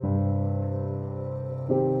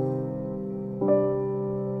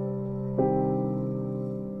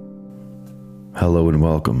Hello and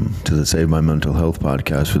welcome to the Save My Mental Health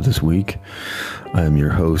podcast for this week. I am your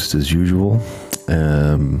host as usual,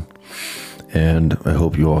 and I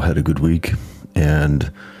hope you all had a good week,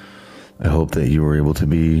 and I hope that you were able to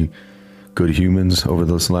be good humans over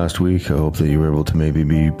this last week. I hope that you were able to maybe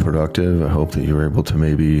be productive. I hope that you were able to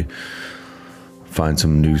maybe find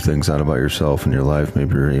some new things out about yourself in your life.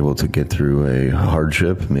 Maybe you're able to get through a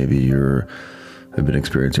hardship. Maybe have been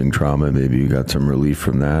experiencing trauma. Maybe you got some relief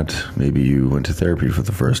from that. Maybe you went to therapy for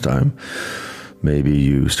the first time. Maybe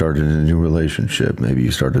you started a new relationship. Maybe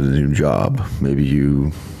you started a new job. Maybe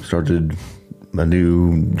you started a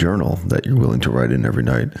new journal that you're willing to write in every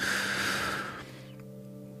night.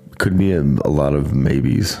 Could be a lot of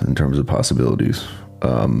maybes in terms of possibilities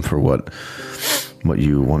for what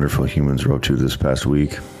you wonderful humans wrote to this past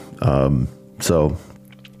week. So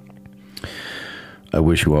I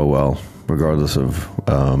wish you all well, regardless of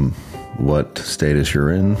what status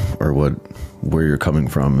you're in or where you're coming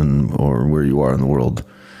from or where you are in the world.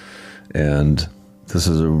 And this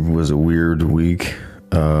was a weird week.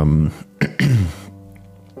 So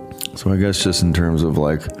I guess just in terms of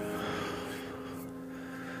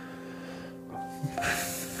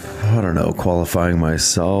qualifying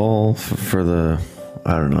myself for the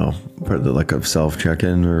a self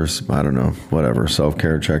check-in or whatever,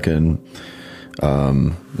 self-care check-in.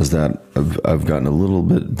 Is that I've gotten a little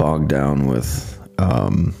bit bogged down with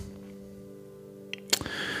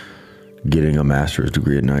getting a master's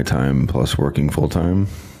degree at nighttime plus working full-time,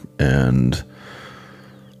 and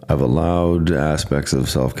I've allowed aspects of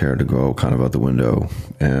self-care to go kind of out the window,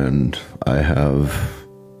 and I have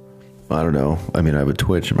a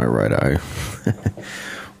twitch in my right eye,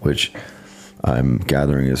 which I'm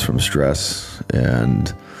gathering is from stress,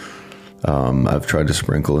 and I've tried to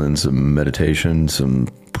sprinkle in some meditation, some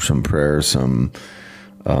prayers, some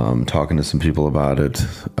talking to some people about it.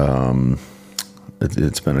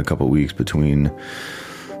 It's been a couple weeks between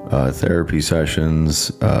therapy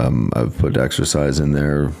sessions. I've put exercise in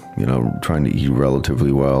there, trying to eat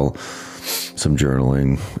relatively well, some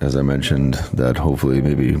journaling, as I mentioned, that hopefully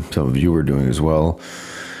maybe some of you are doing as well.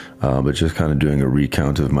 But just kind of doing a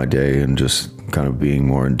recount of my day and just kind of being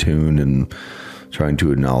more in tune and trying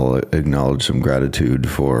to acknowledge some gratitude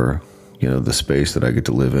for, the space that I get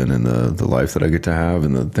to live in and the life that I get to have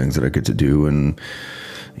and the things that I get to do and,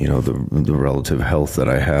 the relative health that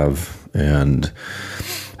I have, and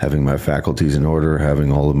having my faculties in order,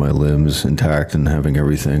 having all of my limbs intact, and having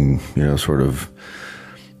everything, sort of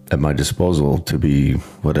at my disposal to be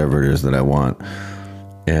whatever it is that I want.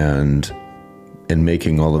 And in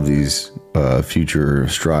making all of these future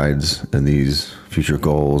strides and these future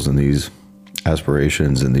goals and these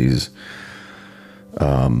aspirations and these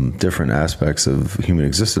different aspects of human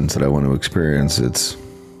existence that I want to experience, it's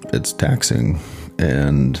taxing.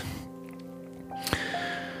 And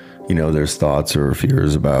there's thoughts or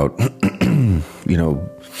fears about the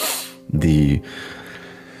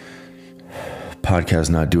podcast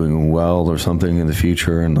not doing well or something in the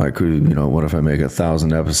future, and what if I make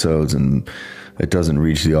 1,000 episodes and it doesn't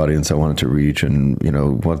reach the audience I want it to reach, and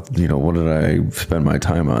what did I spend my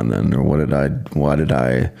time on then, or why did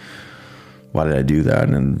I do that?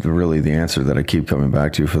 And really the answer that I keep coming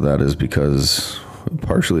back to for that is because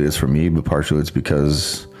partially it's for me, but partially it's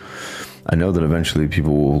because I know that eventually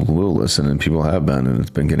people will listen, and people have been, and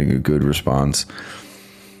it's been getting a good response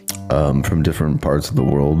from different parts of the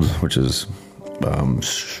world, which is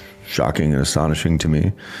shocking and astonishing to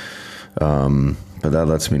me. But that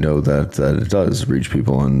lets me know that it does reach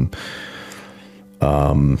people. And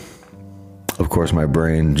of course, my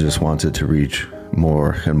brain just wants it to reach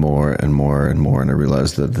more and more and more and more. And I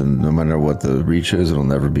realize that no matter what the reach is, it'll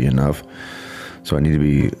never be enough. So I need to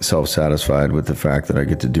be self-satisfied with the fact that I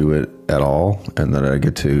get to do it at all, and that I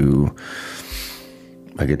get to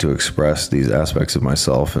express these aspects of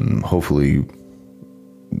myself and hopefully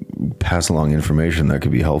pass along information that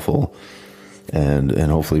could be helpful, and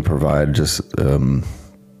hopefully provide just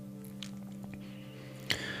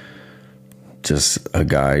a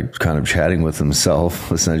guy kind of chatting with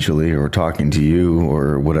himself, essentially, or talking to you,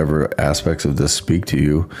 or whatever aspects of this speak to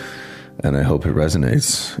you. And I hope it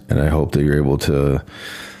resonates, and I hope that you're able to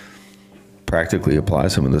practically apply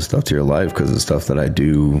some of this stuff to your life, because it's stuff that I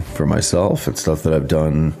do for myself. It's stuff that I've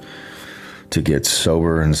done to get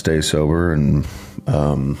sober and stay sober. And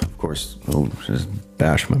of course, just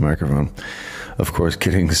bash my microphone. Of course,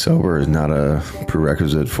 getting sober is not a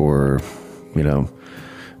prerequisite for,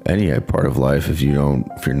 any part of life. If you're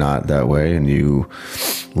not that way and you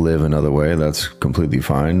live another way, that's completely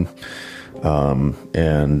fine.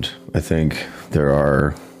 And I think there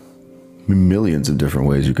are millions of different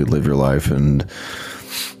ways you could live your life, and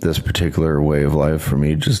this particular way of life for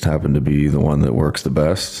me just happened to be the one that works the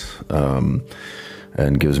best,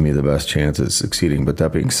 and gives me the best chance at succeeding. But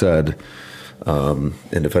that being said, and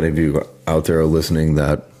if any of you out there are listening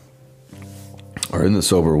that are in the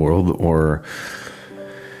sober world, or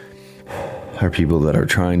are people that are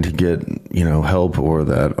trying to get, help, or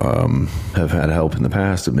that have had help in the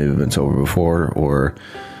past, that maybe have been sober before, or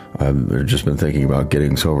have just been thinking about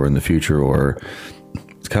getting sober in the future, or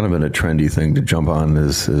it's kind of been a trendy thing to jump on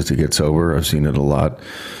is to get sober. I've seen it a lot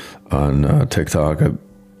on TikTok.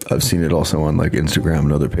 I've seen it also on like Instagram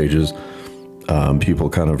and other pages. People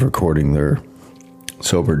kind of recording their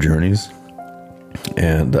sober journeys,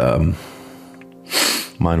 and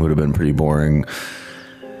mine would have been pretty boring,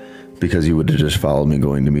 because you would have just followed me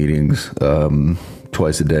going to meetings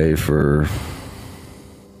twice a day for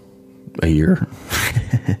a year.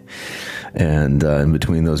 And in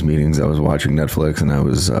between those meetings, I was watching Netflix, and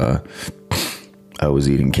I was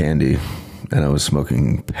eating candy, and I was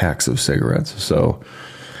smoking packs of cigarettes. So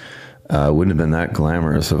it wouldn't have been that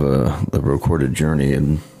glamorous of a recorded journey.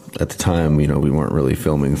 And at the time, we weren't really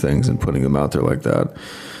filming things and putting them out there like that.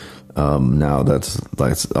 Now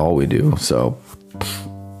that's all we do. So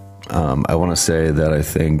I want to say that I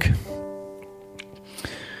think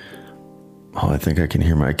I can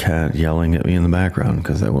hear my cat yelling at me in the background,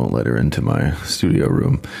 because I won't let her into my studio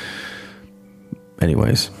room.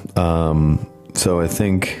 Anyways, so I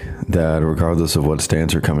think that regardless of what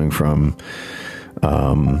stance you're coming from,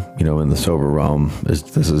 in the sober realm,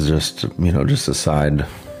 this is just, just a side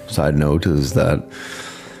note, is that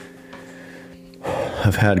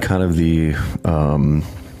I've had kind of the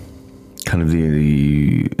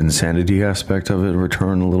insanity aspect of it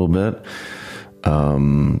return a little bit.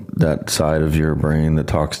 That side of your brain that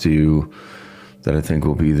talks to you, that I think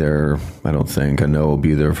will be there. I know will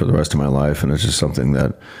be there for the rest of my life. And it's just something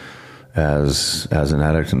that as an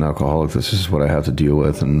addict and alcoholic, this is what I have to deal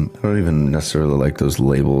with. And I don't even necessarily like those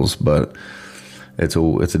labels, but it's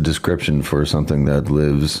a description for something that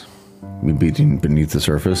lives beneath the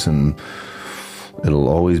surface, and it'll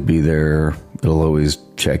always be there. It'll always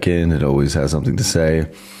check in. It always has something to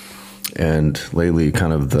say. And lately,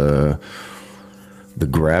 kind of the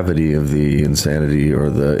gravity of the insanity or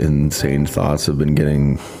the insane thoughts have been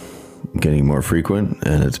getting more frequent,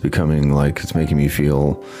 and it's becoming like it's making me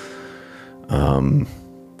feel kind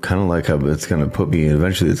of like it's going to put me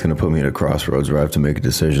at a crossroads where I have to make a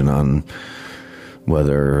decision on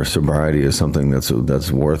whether sobriety is something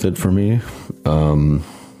that's worth it for me. In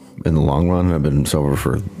the long run, I've been sober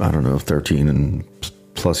for, 13 and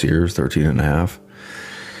plus years, 13 and a half.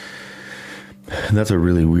 And that's a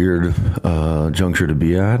really weird juncture to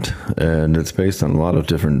be at. And it's based on a lot of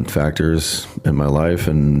different factors in my life.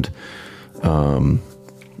 And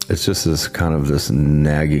it's just this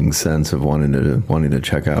nagging sense of wanting to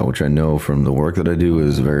check out, which I know from the work that I do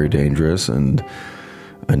is very dangerous. And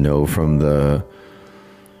I know from the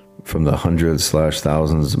hundreds /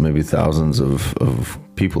 thousands, maybe thousands of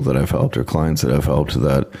people that I've helped, or clients that I've helped,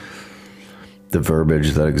 that the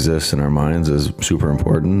verbiage that exists in our minds is super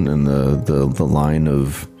important, and the line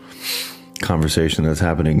of conversation that's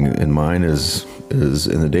happening in mine is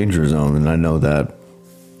in the danger zone, and I know that.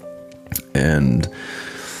 And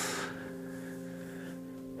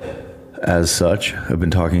as such, I've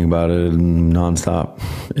been talking about it nonstop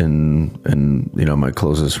in my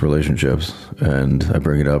closest relationships, and I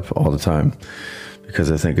bring it up all the time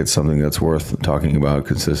because I think it's something that's worth talking about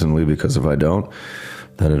consistently, because if I don't,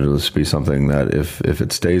 then it'll just be something that if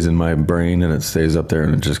it stays in my brain and it stays up there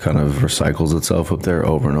and it just kind of recycles itself up there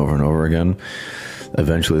over and over and over again,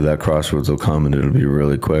 eventually that crossroads will come, and it'll be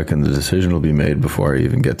really quick, and the decision will be made before I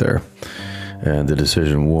even get there. And the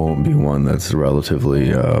decision won't be one that's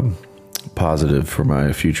relatively positive for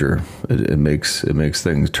my future. It makes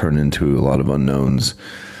things turn into a lot of unknowns,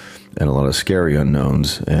 and a lot of scary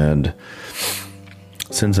unknowns. And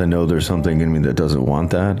since I know there's something in me that doesn't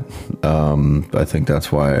want that, I think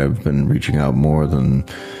that's why I've been reaching out more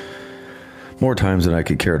times than I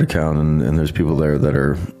could care to count. And there's people there that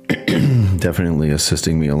are definitely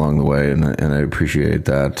assisting me along the way. And I appreciate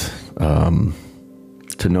that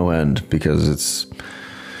to no end, because it's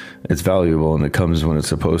valuable, and it comes when it's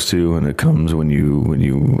supposed to, and it comes when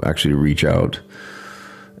you actually reach out.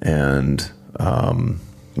 And I'm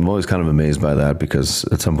always kind of amazed by that, because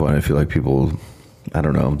at some point I feel like people, I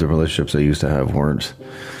don't know, the relationships I used to have weren't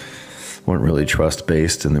really trust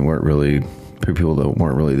based, and they weren't really people that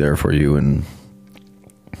weren't really there for you. And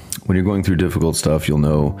when you're going through difficult stuff, you'll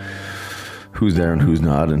know who's there and who's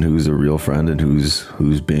not, and who's a real friend and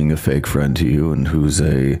who's being a fake friend to you, and who's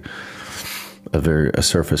a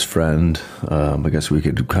surface friend. I guess we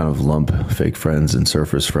could kind of lump fake friends and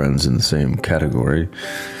surface friends in the same category.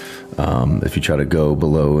 If you try to go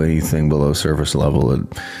below anything below surface level,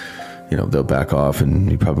 they'll back off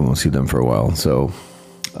and you probably won't see them for a while. So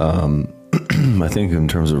I think in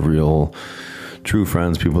terms of real true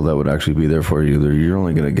friends, people that would actually be there for you, you're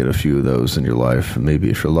only going to get a few of those in your life. Maybe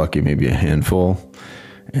if you're lucky, maybe a handful.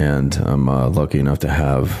 And I'm lucky enough to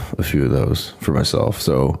have a few of those for myself.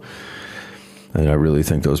 And I really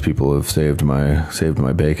think those people have saved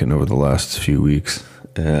my bacon over the last few weeks.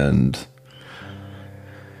 And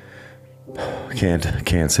I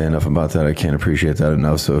can't say enough about that. I can't appreciate that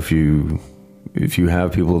enough. So if you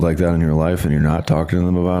have people like that in your life and you're not talking to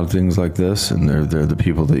them about things like this, and they're the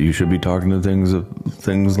people that you should be talking to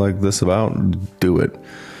things like this about, do it.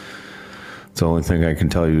 It's the only thing I can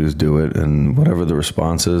tell you is do it. And whatever the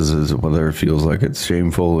response is whether it feels like it's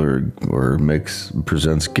shameful or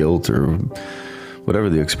presents guilt or whatever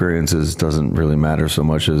the experience is, doesn't really matter so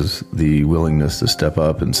much as the willingness to step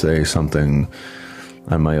up and say something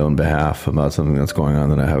on my own behalf about something that's going on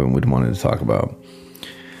that I haven't been wanting to talk about.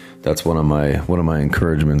 That's one of my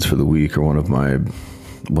encouragements for the week, or one of my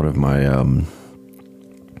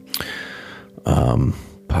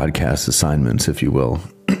podcast assignments, if you will,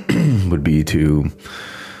 would be to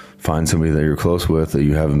find somebody that you're close with that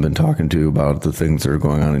you haven't been talking to about the things that are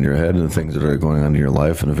going on in your head and the things that are going on in your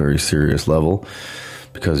life on a very serious level,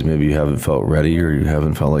 because maybe you haven't felt ready, or you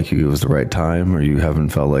haven't felt like it was the right time, or you haven't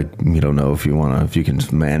felt like you don't know if you can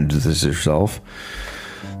manage this yourself.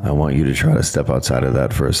 I want you to try to step outside of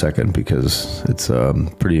that for a second, because it's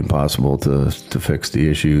pretty impossible to fix the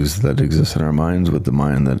issues that exist in our minds with the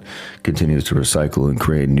mind that continues to recycle and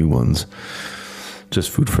create new ones.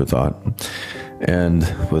 Just food for thought. And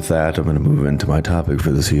with that, I'm going to move into my topic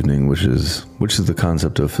for this evening, which is the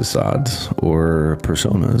concept of facades or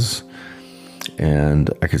personas. And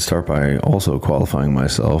I could start by also qualifying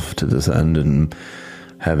myself to this end, and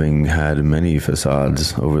having had many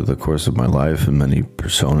facades over the course of my life and many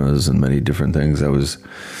personas and many different things. I was,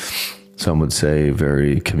 some would say,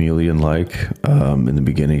 very chameleon-like in the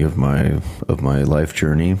beginning of my life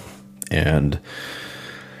journey. And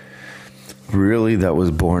really that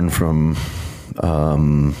was born from,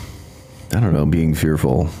 being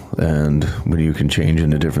fearful. And when you can change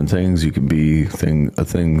into different things, you can be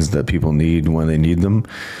things that people need when they need them.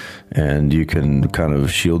 And you can kind of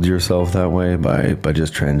shield yourself that way by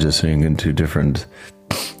just transitioning into different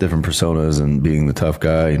personas and being the tough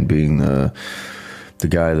guy and being the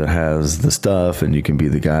guy that has the stuff. And you can be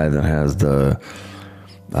the guy that has the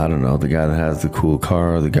guy that has the cool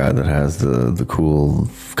car, the guy that has the cool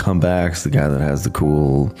comebacks, the guy that has the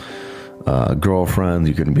cool girlfriend.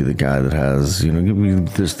 You can be the guy that has, you can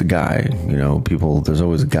be just the guy, people, there's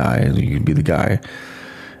always a guy, and you can be the guy.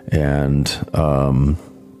 And,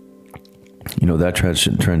 that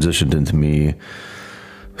transitioned into me,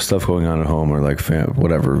 stuff going on at home, or like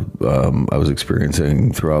whatever I was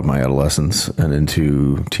experiencing throughout my adolescence and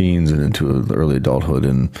into teens and into early adulthood,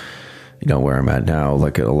 and where I'm at now.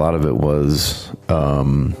 Like, a lot of it was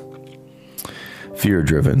fear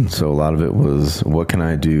driven. So a lot of it was, what can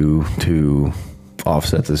I do to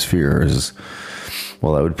offset this fear?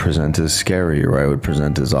 I would present as scary, or I would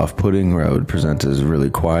present as off-putting, or I would present as really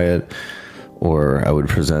quiet, or I would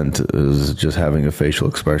present as just having a facial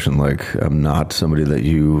expression like I'm not somebody that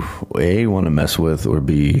you, A, want to mess with, or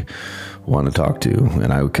B, want to talk to.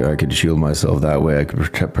 And I could shield myself that way. I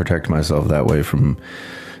could protect myself that way from,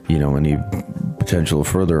 any potential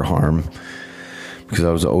further harm, because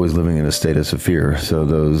I was always living in a status of fear. So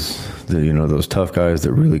those tough guys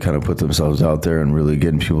that really kind of put themselves out there and really get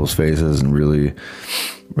in people's faces and really,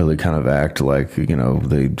 really kind of act like,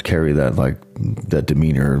 they carry that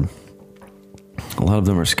demeanor. A lot of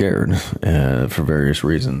them are scared for various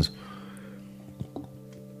reasons.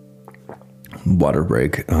 Water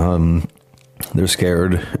break. They're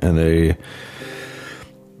scared, and they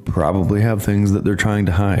probably have things that they're trying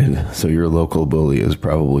to hide. So your local bully is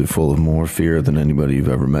probably full of more fear than anybody you've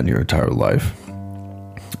ever met in your entire life.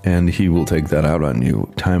 And he will take that out on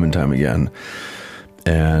you time and time again.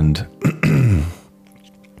 And,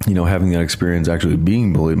 having that experience, actually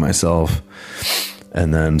being bullied myself,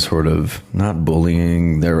 and then sort of not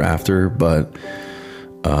bullying thereafter, but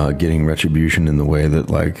getting retribution in the way that,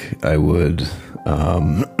 like, I would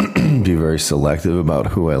be very selective about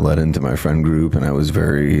who I let into my friend group. And I was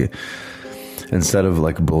instead of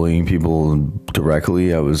like bullying people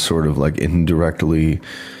directly, I was sort of like indirectly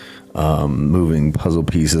moving puzzle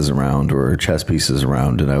pieces around or chess pieces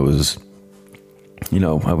around. And I was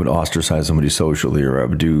I would ostracize somebody socially, or I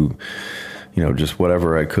would do, just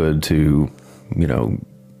whatever I could to,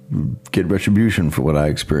 get retribution for what I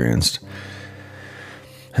experienced.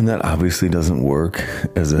 And that obviously doesn't work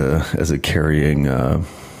as a carrying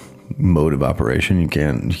mode of operation. You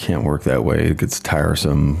can't work that way. It gets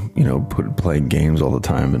tiresome, playing games all the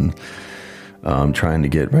time and trying to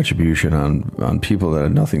get retribution on people that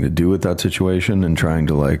had nothing to do with that situation, and trying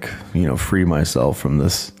to free myself from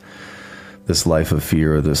this life of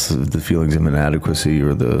fear, or the feelings of inadequacy,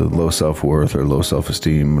 or the low self-worth or low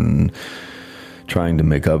self-esteem, and trying to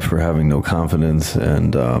make up for having no confidence.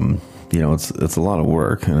 And it's a lot of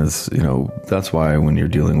work, and it's that's why when you're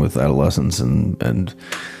dealing with adolescents and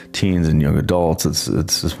teens and young adults, it's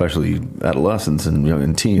especially adolescents and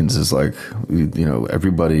young teens, is like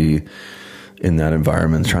everybody in that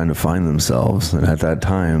environment is trying to find themselves, and at that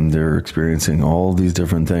time they're experiencing all these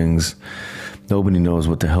different things. Nobody knows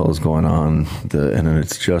what the hell is going on, and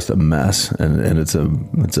it's just a mess, and it's a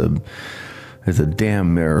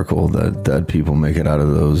damn miracle that people make it out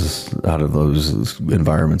of those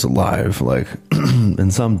environments alive. Like,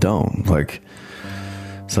 and some don't. Like,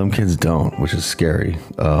 some kids don't, which is scary.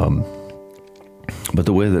 But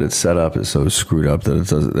the way that it's set up is so screwed up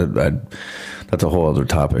that that's a whole other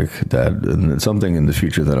topic, and it's something in the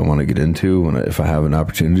future that I want to get into if I have an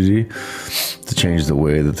opportunity to change the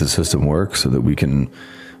way that the system works, so that we can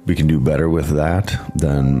do better with that.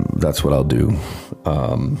 Then that's what I'll do.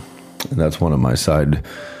 And that's one of my side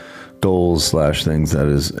goals / things that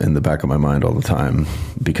is in the back of my mind all the time,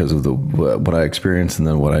 because of what I experienced, and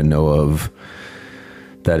then what I know of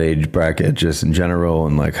that age bracket just in general,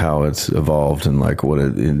 and like how it's evolved, and like what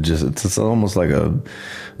it's almost like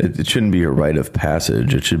it shouldn't be a rite of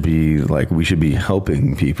passage. It should be like we should be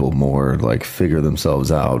helping people more like figure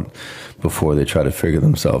themselves out before they try to figure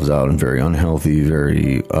themselves out in very unhealthy,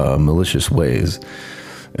 very malicious ways.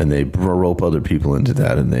 And they rope other people into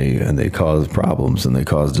that, and they cause problems, and they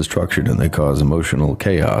cause destruction, and they cause emotional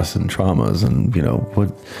chaos and traumas, and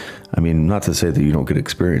not to say that you don't get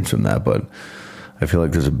experience from that, but I feel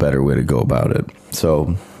like there's a better way to go about it.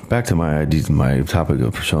 So back to my topic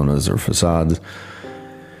of personas or facades.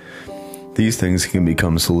 These things can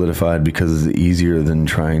become solidified because it's easier than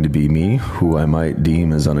trying to be me, who I might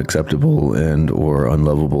deem as unacceptable and or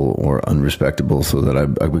unlovable or unrespectable, so that I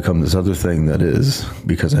become this other thing that is,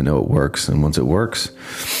 because I know it works. And once it works,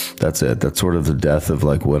 that's it. That's sort of the death of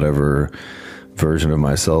like whatever version of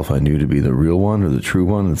myself I knew to be the real one or the true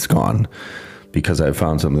one. It's gone, because I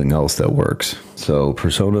found something else that works. So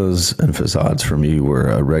personas and facades for me were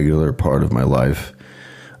a regular part of my life.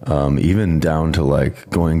 Even down to like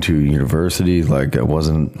going to university. Like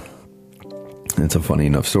it's a funny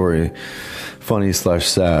enough story, funny /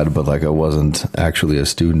 sad, but like I wasn't actually a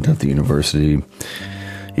student at the university,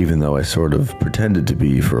 even though I sort of pretended to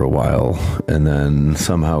be for a while, and then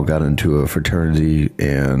somehow got into a fraternity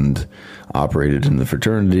and operated in the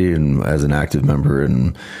fraternity and as an active member,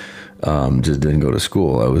 and just didn't go to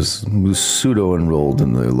school. I was pseudo enrolled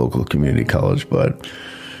in the local community college, but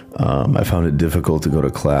I found it difficult to go to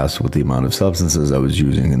class with the amount of substances I was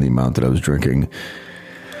using and the amount that I was drinking.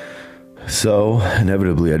 So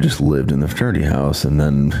inevitably I just lived in the fraternity house. And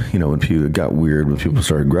then, it got weird when people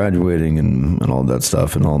started graduating and all that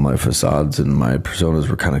stuff, and all my facades and my personas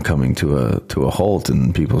were kind of coming to a halt,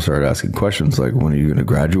 and people started asking questions like, when are you going to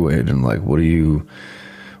graduate? And like, what are you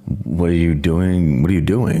doing? What are you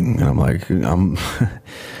doing? And I'm like,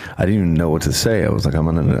 I didn't even know what to say. I was like, I'm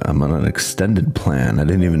on an extended plan. I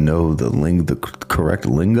didn't even know the correct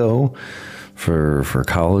lingo for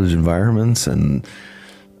college environments. And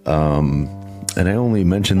I only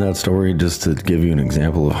mentioned that story just to give you an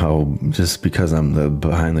example of how, just because I'm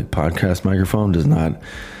behind the podcast microphone does not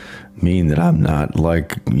mean that I'm not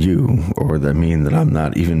like you, or that mean that I'm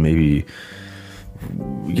not even maybe,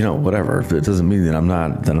 whatever. It doesn't mean that I'm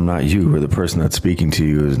not you, or the person that's speaking to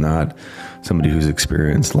you is not somebody who's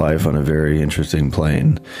experienced life on a very interesting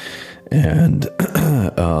plane. And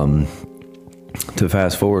to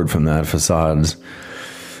fast forward from that, facades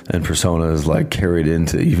and personas like carried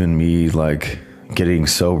into even me like getting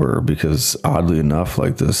sober, because oddly enough,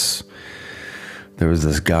 like there was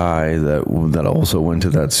this guy that also went to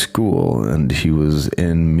that school, and he was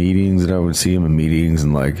in meetings, and I would see him in meetings,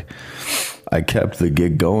 and like I kept the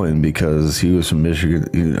gig going because he was from Michigan.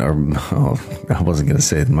 I'm not going to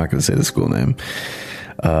say the school name.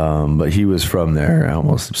 But he was from there. I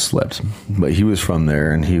almost slipped. But he was from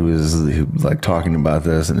there, and he was like talking about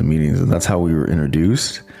this in the meetings, and that's how we were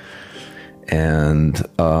introduced. And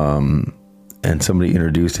somebody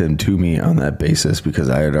introduced him to me on that basis, because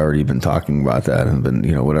I had already been talking about that and been,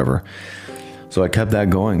 whatever. So I kept that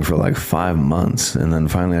going for like 5 months. And then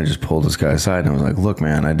finally I just pulled this guy aside and I was like, look,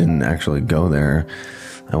 man, I didn't actually go there.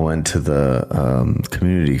 I went to the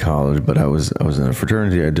community college, but I was in a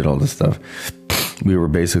fraternity. I did all this stuff. We were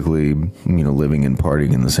basically, living and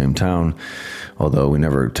partying in the same town. Although we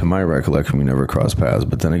never, to my recollection, we never crossed paths.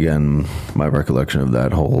 But then again, my recollection of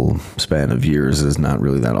that whole span of years is not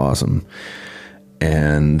really that awesome.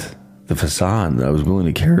 And the facade that I was willing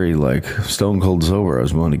to carry, like stone cold sober, I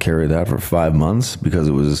was willing to carry that for 5 months because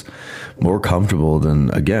it was more comfortable than,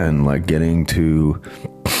 again, like getting to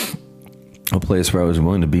a place where I was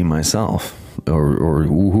willing to be myself, or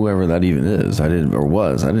whoever that even is. I didn't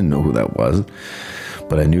know who that was,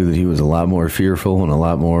 but I knew that he was a lot more fearful and a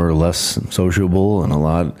lot more less sociable and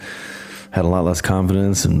had a lot less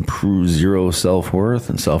confidence and zero self-worth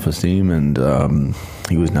and self-esteem. And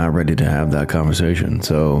he was not ready to have that conversation.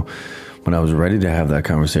 So when I was ready to have that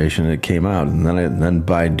conversation, it came out. And then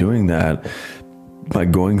by doing that, by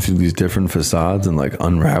going through these different facades and like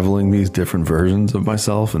unraveling these different versions of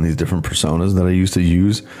myself and these different personas that I used to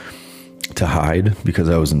use to hide because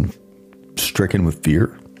I was stricken with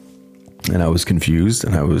fear and I was confused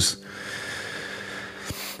and I was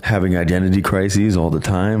having identity crises all the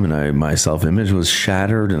time, and my self-image was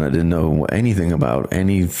shattered, and I didn't know anything about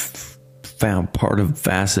any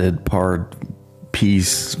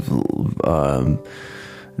piece,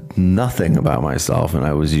 nothing about myself. And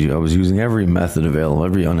I was using every method available,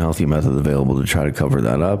 every unhealthy method available to try to cover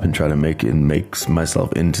that up and try to make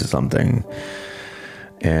myself into something.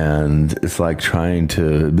 And it's like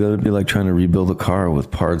it'd be like trying to rebuild a car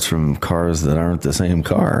with parts from cars that aren't the same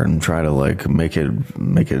car and try to like make it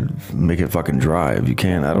fucking drive. You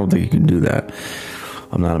can't. I don't think you can do that.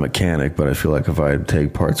 I'm not a mechanic, but I feel like if I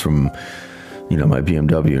take parts from, my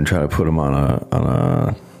BMW and try to put them on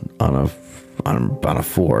a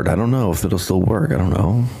Ford, I don't know if it'll still work. I don't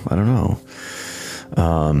know.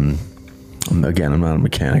 Again, I'm not a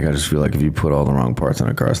mechanic. I just feel like if you put all the wrong parts on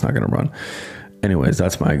a car, it's not going to run. Anyways,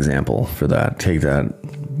 that's my example for that. Take that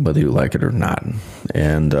whether you like it or not.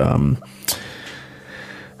 And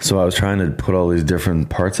so I was trying to put all these different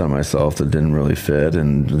parts on myself that didn't really fit,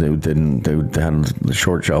 and they had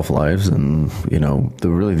short shelf lives. And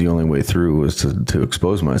the only way through was to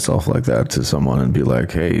expose myself like that to someone and be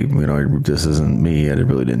like, hey, this isn't me. I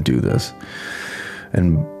really didn't do this.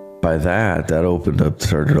 And by that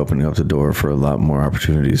started opening up the door for a lot more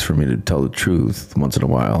opportunities for me to tell the truth once in a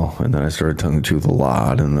while. And then I started telling the truth a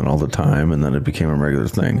lot, and then all the time, and then it became a regular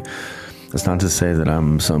thing. It's not to say that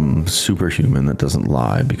I'm some superhuman that doesn't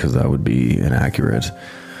lie, because that would be inaccurate.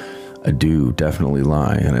 I do definitely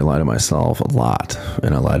lie, and I lie to myself a lot,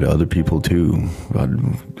 and I lie to other people too.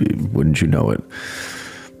 Wouldn't you know it?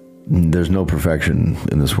 There's no perfection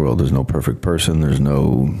in this world. There's no perfect person.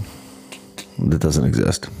 That doesn't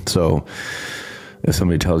exist. So if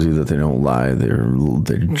somebody tells you that they don't lie,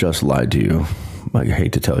 they just lied to you. I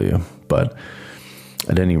hate to tell you, but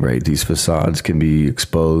at any rate, these facades can be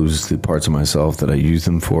exposed. The parts of myself that I use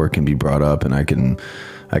them for can be brought up, and I can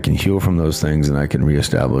heal from those things, and I can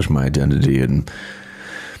reestablish my identity. And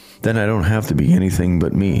then I don't have to be anything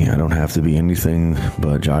but me. I don't have to be anything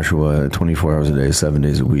but Joshua 24 hours a day, 7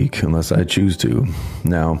 days a week, unless I choose to.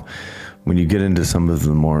 Now, when you get into some of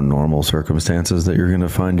the more normal circumstances that you're going to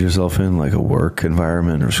find yourself in, like a work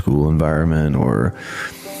environment or school environment or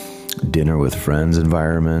dinner with friends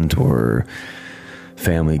environment or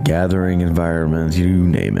family gathering environment, you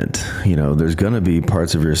name it, there's going to be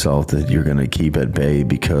parts of yourself that you're going to keep at bay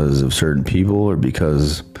because of certain people, or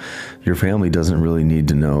because your family doesn't really need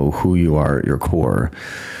to know who you are at your core.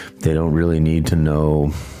 They don't really need to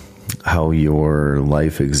know how your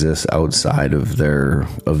life exists outside of their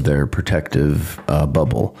protective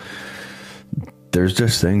bubble. There's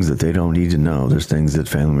just things that they don't need to know. There's things that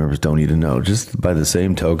family members don't need to know. Just by the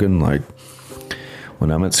same token, like when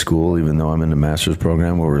I'm at school, even though I'm in a master's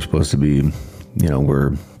program where we're supposed to be,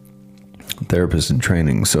 we're therapists in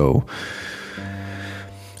training. So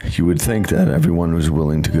you would think that everyone was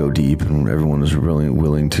willing to go deep, and everyone was really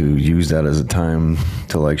willing to use that as a time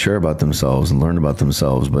to like share about themselves and learn about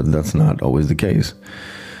themselves, but that's not always the case.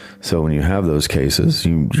 So when you have those cases,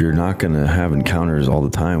 you're not going to have encounters all the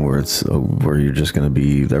time where you're just going to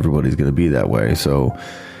be, everybody's going to be that way. So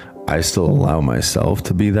I still allow myself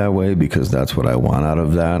to be that way because that's what I want out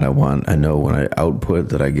of that. I know when I output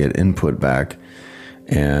that I get input back.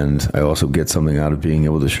 And I also get something out of being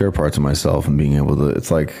able to share parts of myself and being able to,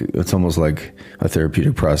 it's almost like a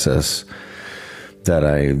therapeutic process that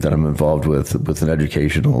I'm involved with an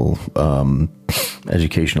educational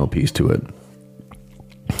piece to it.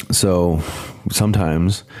 So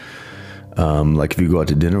sometimes Like if you go out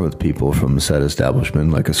to dinner with people from a set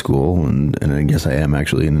establishment, like a school, and I guess I am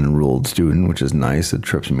actually an enrolled student, which is nice. It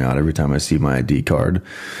trips me out every time I see my ID card,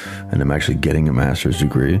 and I'm actually getting a master's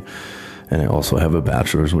degree. And I also have a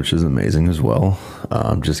bachelor's, which is amazing as well,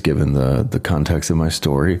 just given the context of my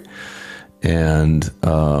story. And,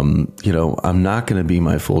 I'm not going to be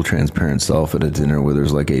my full transparent self at a dinner where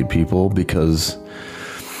there's like 8 people, because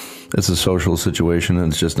it's a social situation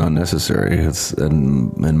and it's just not necessary.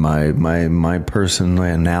 And my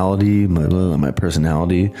personality,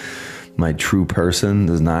 my true person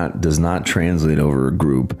does not translate over a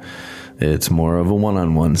group. It's more of a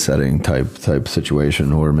one-on-one setting type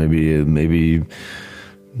situation, or maybe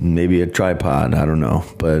a tripod. I don't know,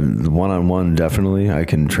 but one-on-one, definitely, I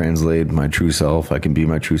can translate my true self. I can be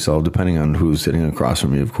my true self, depending on who's sitting across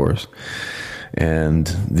from me, of course. And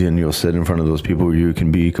then you'll sit in front of those people where you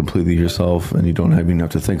can be completely yourself, and you don't even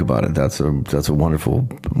have to think about it. That's a wonderful,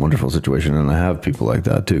 wonderful situation, and I have people like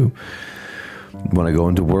that too. When I go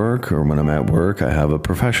into work, or when I'm at work, I have a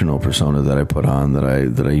professional persona that I put on, that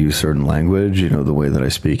I use certain language, the way that I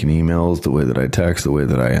speak in emails, the way that I text, the way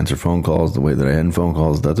that I answer phone calls, the way that I end phone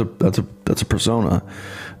calls. That's a persona.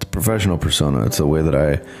 It's a professional persona. It's the way that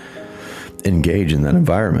I engage in that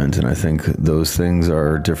environment. And I think those things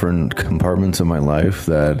are different compartments of my life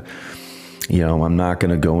that, I'm not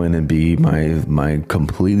going to go in and be my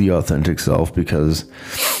completely authentic self, because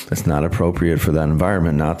it's not appropriate for that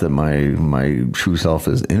environment. Not that my true self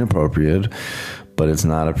is inappropriate, but it's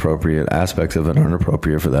not appropriate. Aspects of it aren't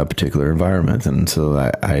appropriate for that particular environment. And so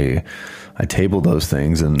I table those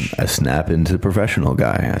things, and I snap into professional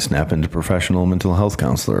guy. I snap into professional mental health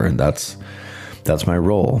counselor, and that's my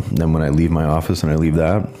role. Then when I leave my office and I leave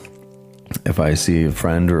that, if I see a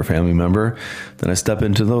friend or a family member, then I step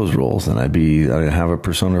into those roles, and I have a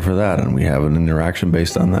persona for that, and we have an interaction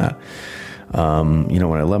based on that. When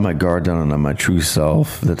I let my guard down on my true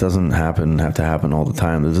self, that doesn't have to happen all the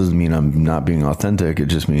time. That doesn't mean I'm not being authentic. It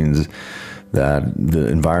just means that the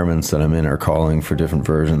environments that I'm in are calling for different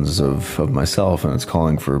versions of myself, and it's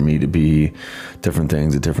calling for me to be different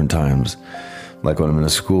things at different times. Like when I'm in a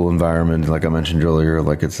school environment, like I mentioned earlier,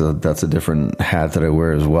 like that's a different hat that I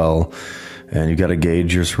wear as well. And you got to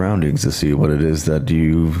gauge your surroundings to see what it is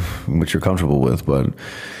what you're comfortable with. But,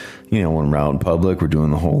 when we're out in public, we're doing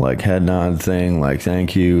the whole like head nod thing, like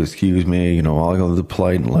thank you, excuse me, all of the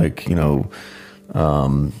polite,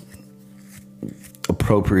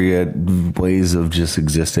 appropriate ways of just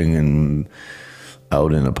existing and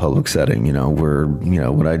out in a public setting, where,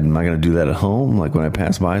 am I going to do that at home? Like when I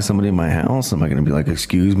pass by somebody in my house, am I going to be like,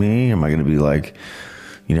 excuse me? Am I going to be like,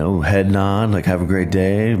 head nod, like have a great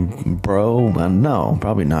day, bro? No,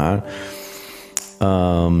 probably not.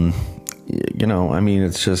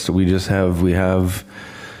 It's just, we have,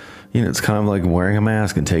 it's kind of like wearing a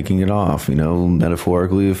mask and taking it off,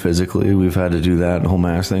 metaphorically, physically, we've had to do that whole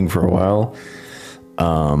mask thing for a while.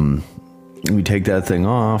 We take that thing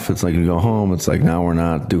off. It's like you go home. It's like now we're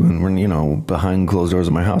behind closed doors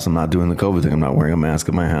in my house. I'm not doing the COVID thing. I'm not wearing a mask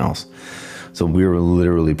in my house. So we were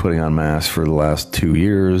literally putting on masks for the last 2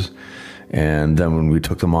 years. And then when we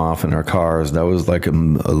took them off in our cars, that was like a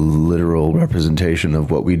literal representation of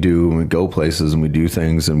what we do. And we go places and we do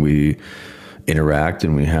things and we interact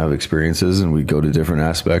and we have experiences and we go to different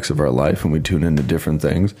aspects of our life and we tune into different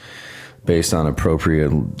things based on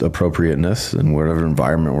appropriateness in whatever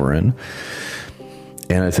environment we're in.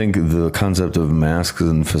 And I think the concept of masks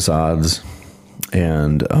and facades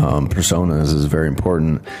and personas is very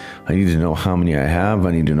important. I need to know how many I have.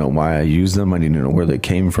 I need to know why I use them. I need to know where they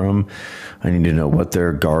came from. I need to know what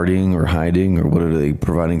they're guarding or hiding, or what are they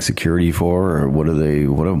providing security for, or what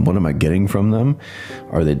am I getting from them?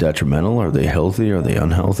 Are they detrimental? Are they healthy? Are they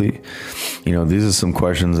unhealthy? These are some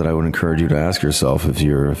questions that I would encourage you to ask yourself if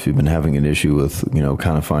you've been having an issue with,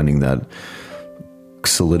 kind of finding that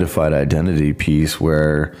solidified identity piece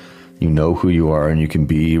where you know who you are and you can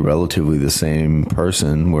be relatively the same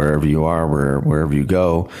person wherever you are, wherever you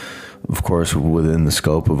go. Of course, within the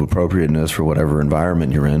scope of appropriateness for whatever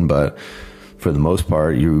environment you're in, but for the most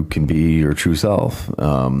part, you can be your true self.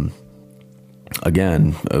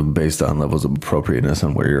 Again, based on levels of appropriateness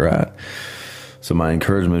on where you're at. So my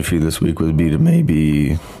encouragement for you this week would be to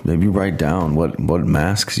maybe write down what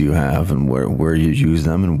masks you have and where you use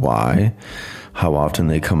them and why, how often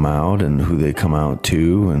they come out and who they come out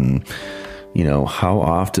to, and how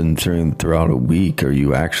often throughout a week are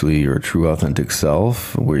you actually your true authentic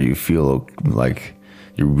self, where you feel like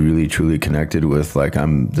you're really truly connected with, like,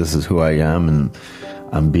 this is who I am, and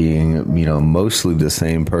I'm being, mostly the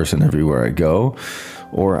same person everywhere I go.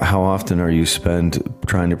 Or how often are you spent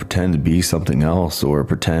trying to pretend to be something else, or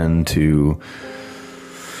pretend to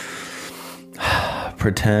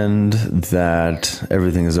pretend that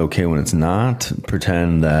everything is okay when it's not.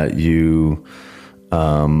 Pretend that you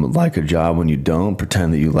like a job when you don't.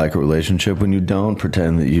 Pretend that you like a relationship when you don't.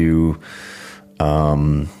 Pretend that you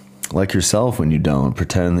like yourself when you don't.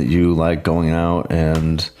 Pretend that you like going out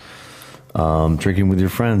and drinking with your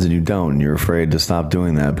friends and you don't. And you're afraid to stop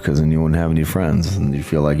doing that because then you wouldn't have any friends and you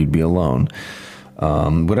feel like you'd be alone.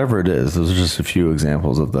 Whatever it is, those are just a few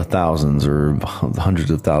examples of the thousands or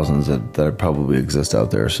hundreds of thousands that probably exist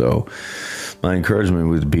out there. So my encouragement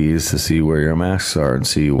would be is to see where your masks are and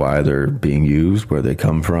see why they're being used, where they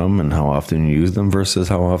come from, and how often you use them versus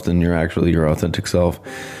how often you're actually your authentic self,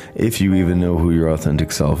 if you even know who your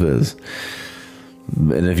authentic self is.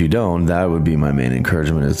 And if you don't, that would be my main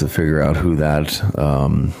encouragement, is to figure out who that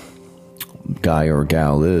guy or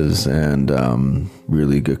gal is and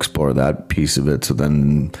really explore that piece of it. So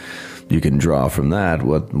then you can draw from that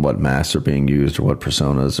what masks are being used or what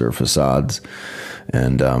personas or facades,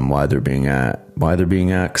 and why they're being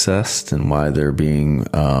accessed and why they're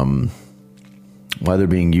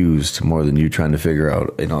being used, more than you trying to figure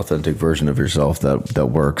out an authentic version of yourself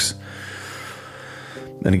that works.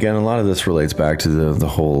 And again, a lot of this relates back to the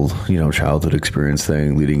whole, childhood experience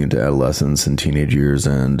thing leading into adolescence and teenage years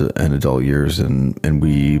and adult years. And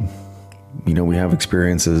we have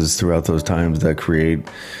experiences throughout those times that create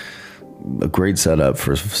a great setup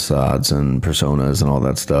for facades and personas and all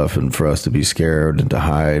that stuff. And for us to be scared and to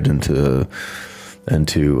hide and to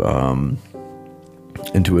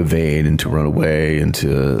evade and to run away and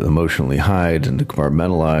to emotionally hide and to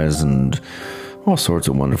compartmentalize and all sorts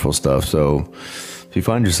of wonderful stuff. So if you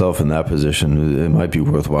find yourself in that position, it might be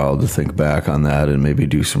worthwhile to think back on that and maybe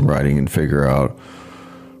do some writing and figure out,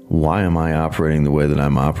 why am I operating the way that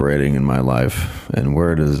I'm operating in my life, and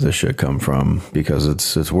where does this shit come from? Because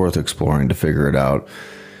it's worth exploring to figure it out.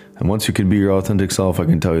 And once you can be your authentic self, I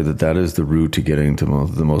can tell you that is the route to getting to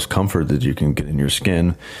the most comfort that you can get in your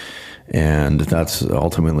skin. And that's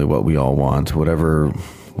ultimately what we all want. Whatever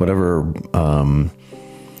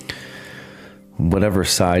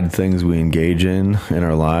side things we engage in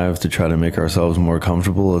our lives to try to make ourselves more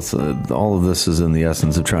comfortable, it's all of this is in the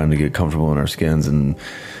essence of trying to get comfortable in our skins and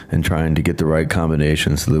trying to get the right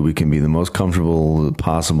combination so that we can be the most comfortable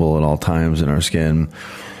possible at all times in our skin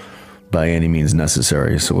by any means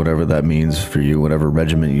necessary. So whatever that means for you, whatever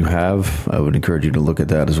regimen you have, I would encourage you to look at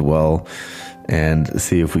that as well and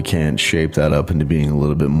see if we can't shape that up into being a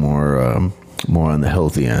little bit more on the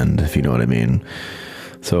healthy end, if you know what I mean.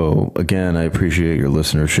 So again, I appreciate your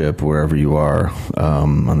listenership wherever you are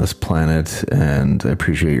on this planet, and I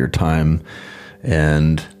appreciate your time,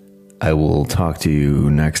 and I will talk to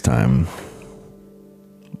you next time.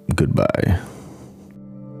 Goodbye.